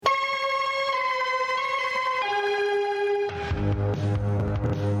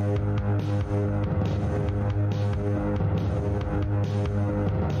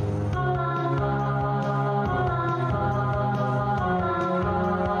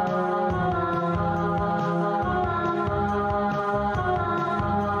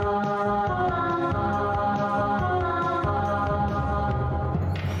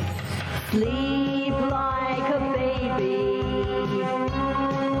Sleep like a baby,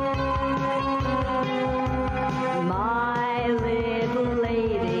 my little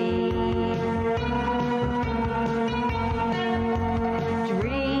lady.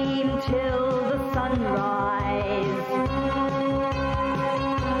 Dream till the sunrise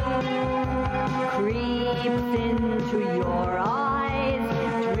creeps into your eyes.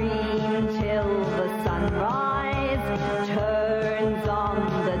 Dream till the sunrise turns on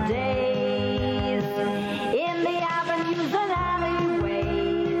the day. In the avenues and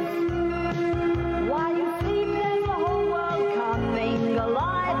alleyways, while you sleep, there's the whole world coming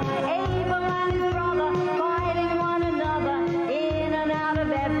alive. Abel and his brother fighting one another in and out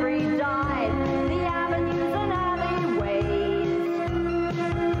of every dive. The avenues and alleyways,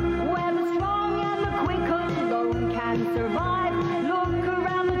 where the strong and the quick alone can survive. Look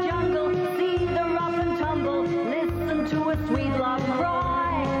around the jungle, see the rough and tumble, listen to a sweet love cry.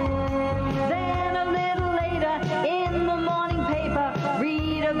 Then a little later, in the morning paper,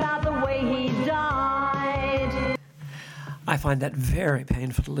 read about the way he died. I find that very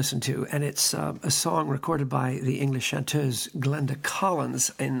painful to listen to, and it's a song recorded by the English chanteuse Glenda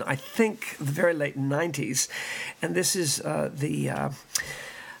Collins in, I think, the very late 90s. And this is the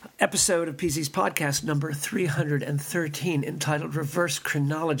episode of PZ's podcast number 313, entitled Reverse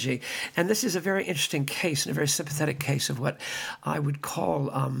Chronology. And this is a very interesting case, and a very sympathetic case of what I would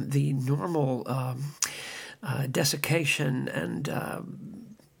call the normal desiccation and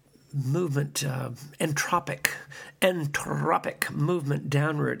movement, entropic movement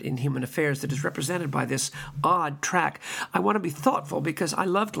downward in human affairs that is represented by this odd track. I want to be thoughtful because I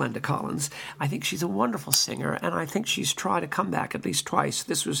love Glenda Collins. I think she's a wonderful singer, and I think she's tried to come back at least twice.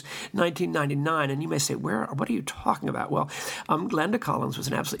 This was 1999, and you may say, what are you talking about? Well, Glenda Collins was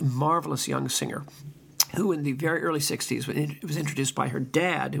an absolutely marvelous young singer who in the very early 60s was introduced by her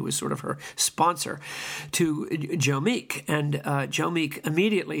dad, who was sort of her sponsor, to Joe Meek. And Joe Meek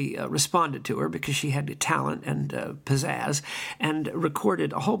immediately responded to her because she had talent and pizzazz, and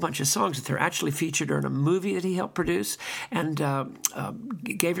recorded a whole bunch of songs with her, actually featured her in a movie that he helped produce, and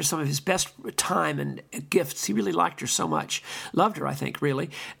gave her some of his best time and gifts. He really liked her so much, loved her, I think, really,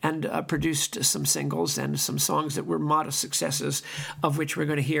 and produced some singles and some songs that were modest successes, of which we're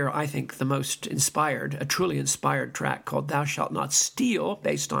going to hear, I think, the most inspired, a truly inspired track called Thou Shalt Not Steal,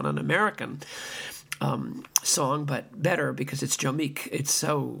 based on an American song, but better because it's Joe Meek. It's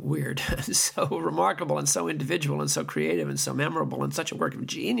so weird, so remarkable, and so individual, and so creative, and so memorable, and such a work of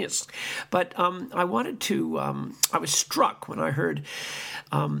genius. But I wanted to, I was struck when I heard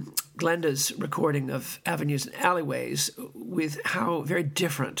Glenda's recording of Avenues and Alleyways with how very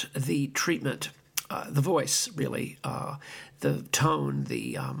different the treatment, the voice, really, the tone,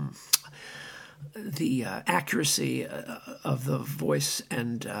 the accuracy of the voice,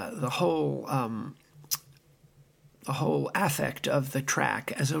 and the whole affect of the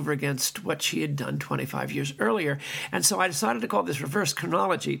track as over against what she had done 25 years earlier. And so I decided to call this Reverse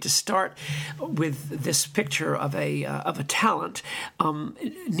Chronology, to start with this picture of a talent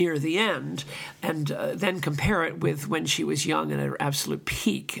near the end, and then compare it with when she was young and at her absolute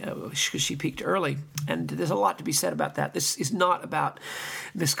peak, because she peaked early. And there's a lot to be said about that. This is not about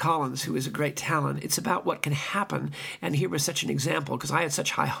Miss Collins, who is a great talent. It's about what can happen. And here was such an example, because I had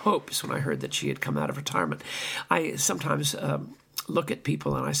such high hopes when I heard that she had come out of retirement. I sometimes look at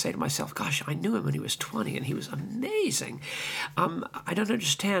people and I say to myself, gosh, I knew him when he was 20 and he was amazing. I don't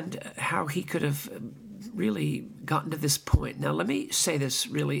understand how he could have really gotten to this point. Now, let me say this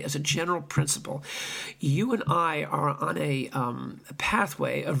really as a general principle. You and I are on a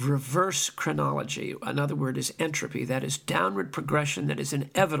pathway of reverse chronology. Another word is entropy. That is downward progression that is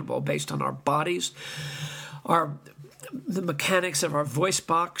inevitable based on our bodies, the mechanics of our voice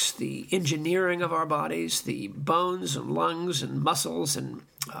box, the engineering of our bodies, the bones and lungs and muscles, and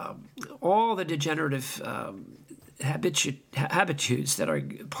all the degenerative habitudes that are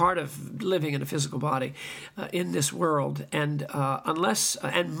part of living in a physical body in this world. And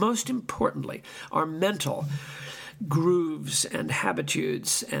and most importantly, our mental grooves and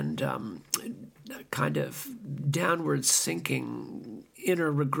habitudes and kind of downward sinking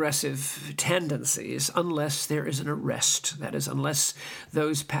inner regressive tendencies, unless there is an arrest. That is, unless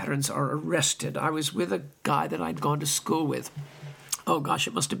those patterns are arrested. I was with a guy that I'd gone to school with. Oh gosh,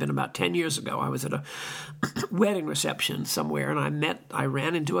 it must have been about 10 years ago. I was at a wedding reception somewhere, and I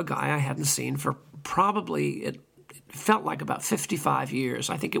ran into a guy I hadn't seen for probably, it felt like about 55 years.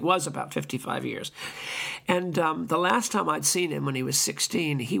 I think it was about 55 years. And the last time I'd seen him, when he was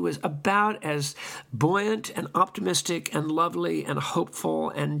 16, he was about as buoyant and optimistic and lovely and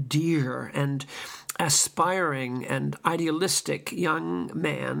hopeful and dear and aspiring and idealistic young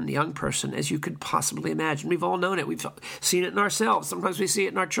man, young person as you could possibly imagine. We've all known it. We've seen it in ourselves. Sometimes we see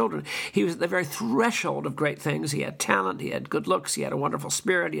it in our children. He was at the very threshold of great things. He had talent. He had good looks. He had a wonderful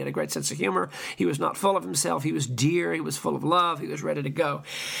spirit. He had a great sense of humor. He was not full of himself. He was dear. He was full of love. He was ready to go.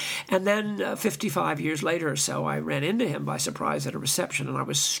 And then 55 years later or so, I ran into him by surprise at a reception, and I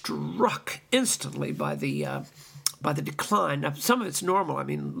was struck instantly by the decline. Now, some of it's normal. I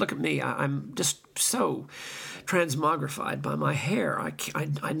mean, look at me. I'm just so transmogrified by my hair. I'm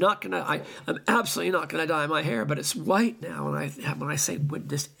absolutely not gonna dye my hair, but it's white now. And when I say, would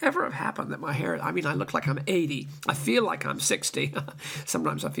this ever have happened that my hair? I mean, I look like I'm 80. I feel like I'm 60.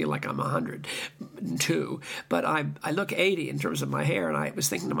 Sometimes I feel like I'm 102. But I look 80 in terms of my hair. And I was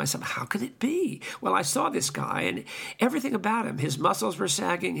thinking to myself, how could it be? Well, I saw this guy, and everything about him. His muscles were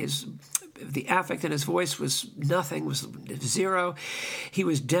sagging. The affect in his voice was nothing, was zero. He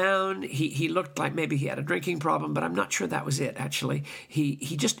was down. He looked like maybe he had a drinking problem, but I'm not sure that was it, actually.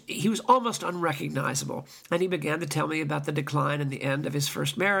 He was almost unrecognizable. And he began to tell me about the decline and the end of his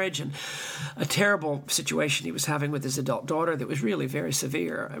first marriage and a terrible situation he was having with his adult daughter that was really very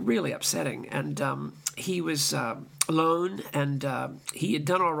severe, really upsetting. And he was alone, and he had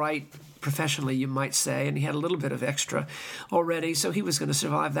done all right professionally, you might say, and he had a little bit of extra already, so he was going to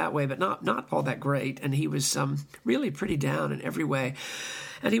survive that way, but not all that great. And he was really pretty down in every way.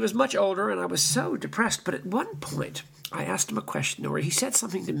 And he was much older, and I was so depressed. But at one point, I asked him a question, or he said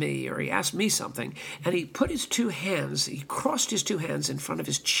something to me, or he asked me something, and he put his two hands, he crossed his two hands in front of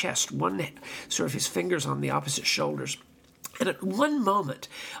his chest, one sort of his fingers on the opposite shoulders. And at one moment,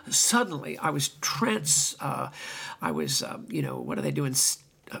 suddenly, I was what do they do in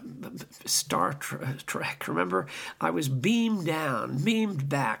Star Trek, remember? I was beamed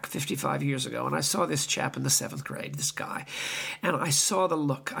back 55 years ago, and I saw this chap in the 7th grade, this guy, and I saw the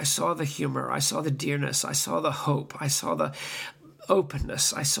look, I saw the humor, I saw the dearness, I saw the hope, I saw the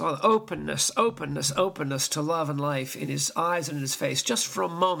openness. I saw openness to love and life in his eyes and in his face. Just for a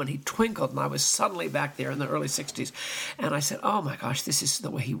moment, he twinkled, and I was suddenly back there in the early 60s. And I said, oh my gosh, this is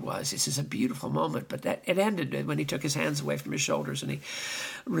the way he was. This is a beautiful moment. But it ended when he took his hands away from his shoulders and he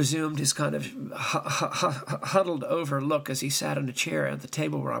resumed his kind of huddled over look as he sat in a chair at the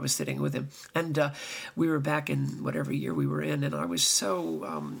table where I was sitting with him. And we were back in whatever year we were in, and I was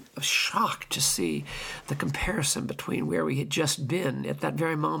so shocked to see the comparison between where we had just been at that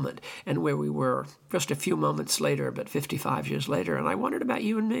very moment and where we were just a few moments later, but 55 years later. And I wondered about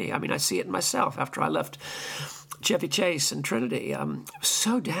you and me. I mean, I see it in myself after I left Chevy Chase and Trinity.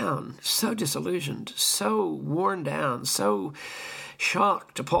 So down, so disillusioned, so worn down, so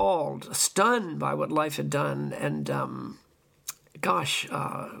shocked, appalled, stunned by what life had done. And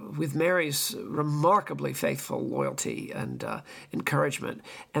with Mary's remarkably faithful loyalty and encouragement,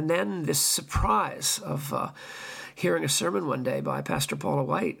 and then this surprise of hearing a sermon one day by Pastor Paula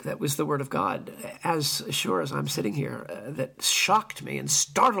White that was the Word of God, as sure as I'm sitting here, that shocked me and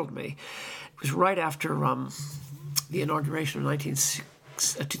startled me. It was right after the inauguration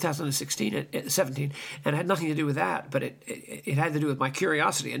of 2017, and it had nothing to do with that, but it had to do with my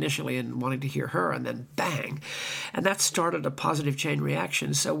curiosity initially and wanting to hear her, and then bang. And that started a positive chain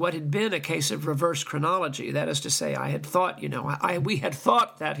reaction. So what had been a case of reverse chronology, that is to say, I had thought, we had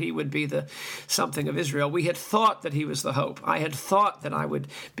thought that he would be the something of Israel. We had thought that he was the hope. I had thought that I would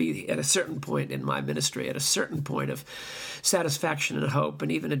be at a certain point in my ministry, at a certain point of satisfaction and hope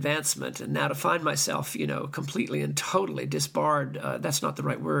and even advancement. And now to find myself, completely and totally disbarred, that's not the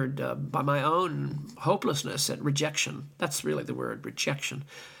right word, by my own hopelessness and rejection. That's really the word, rejection.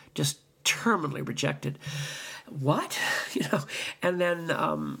 Just terminally rejected. What? And then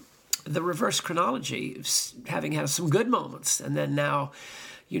the reverse chronology, having had some good moments, and then now,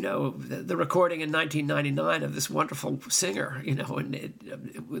 the recording in 1999 of this wonderful singer, and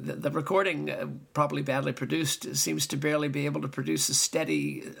the recording, probably badly produced, seems to barely be able to produce a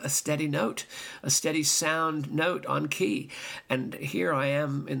steady note, a steady sound note on key. And here I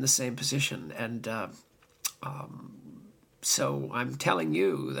am in the same position. And so I'm telling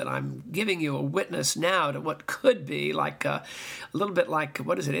you that I'm giving you a witness now to what could be like a little bit like,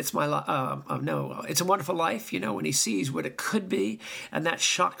 what is it? It's a Wonderful Life, when he sees what it could be, and that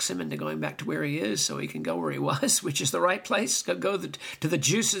shocks him into going back to where he is so he can go where he was, which is the right place, go to the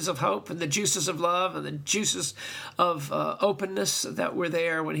juices of hope and the juices of love and the juices of openness that were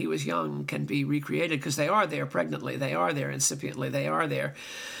there when he was young can be recreated, because they are there pregnantly, they are there incipiently, they are there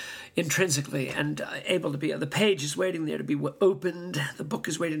intrinsically and able to be, the page is waiting there to be opened, the book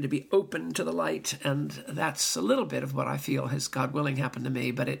is waiting to be opened to the light, and that's a little bit of what I feel has, God willing, happened to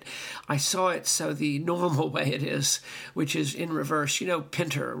me, but I saw it so the normal way it is, which is in reverse. You know,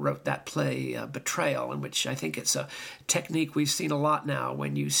 Pinter wrote that play, Betrayal, in which I think it's a technique we've seen a lot now,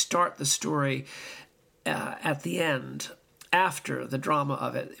 when you start the story at the end, after the drama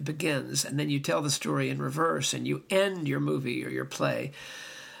of it begins, and then you tell the story in reverse, and you end your movie or your play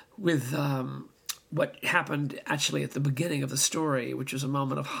with what happened actually at the beginning of the story, which was a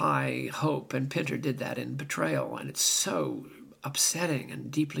moment of high hope, and Pinter did that in Betrayal, and it's so upsetting and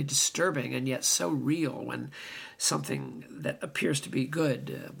deeply disturbing, and yet so real when something that appears to be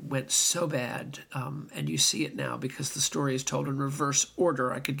good went so bad, and you see it now because the story is told in reverse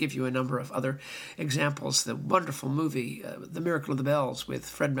order. I could give you a number of other examples. The wonderful movie, The Miracle of the Bells, with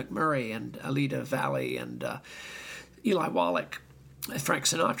Fred MacMurray and Alida Valli and Eli Wallach, Frank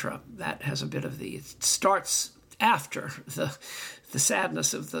Sinatra, that has a bit of it starts after the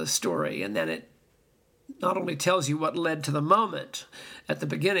sadness of the story, and then it not only tells you what led to the moment at the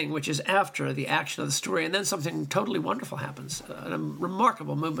beginning, which is after the action of the story, and then something totally wonderful happens. A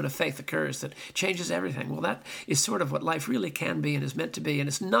remarkable movement of faith occurs that changes everything. Well, that is sort of what life really can be and is meant to be, and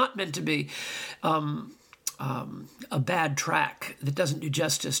it's not meant to be a bad track that doesn't do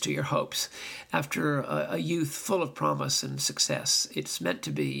justice to your hopes after a youth full of promise and success. It's meant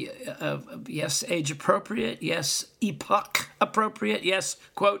to be, yes, age appropriate, yes, epoch appropriate, yes,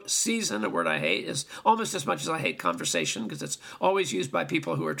 quote, season, a word I hate, is almost as much as I hate conversation, because it's always used by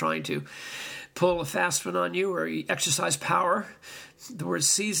people who are trying to pull a fast one on you or exercise power. The word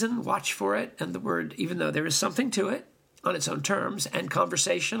season, watch for it, and the word, even though there is something to it, on its own terms, and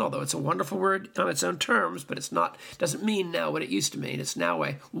conversation, although it's a wonderful word on its own terms, but doesn't mean now what it used to mean. It's now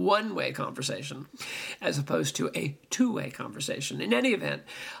a one-way conversation as opposed to a two-way conversation. In any event,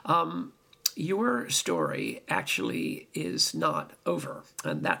 your story actually is not over,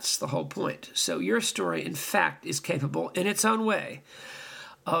 and that's the whole point. So your story, in fact, is capable in its own way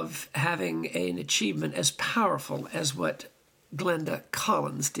of having an achievement as powerful as what Glenda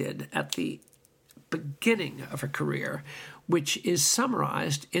Collins did at the beginning of her career, which is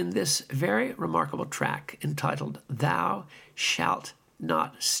summarized in this very remarkable track entitled Thou Shalt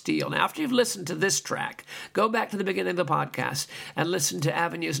Not Steal. Now, after you've listened to this track, go back to the beginning of the podcast and listen to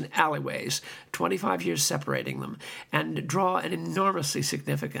Avenues and Alleyways, 25 years separating them, and draw an enormously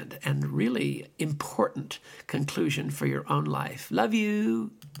significant and really important conclusion for your own life. Love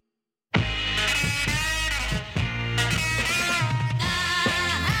you.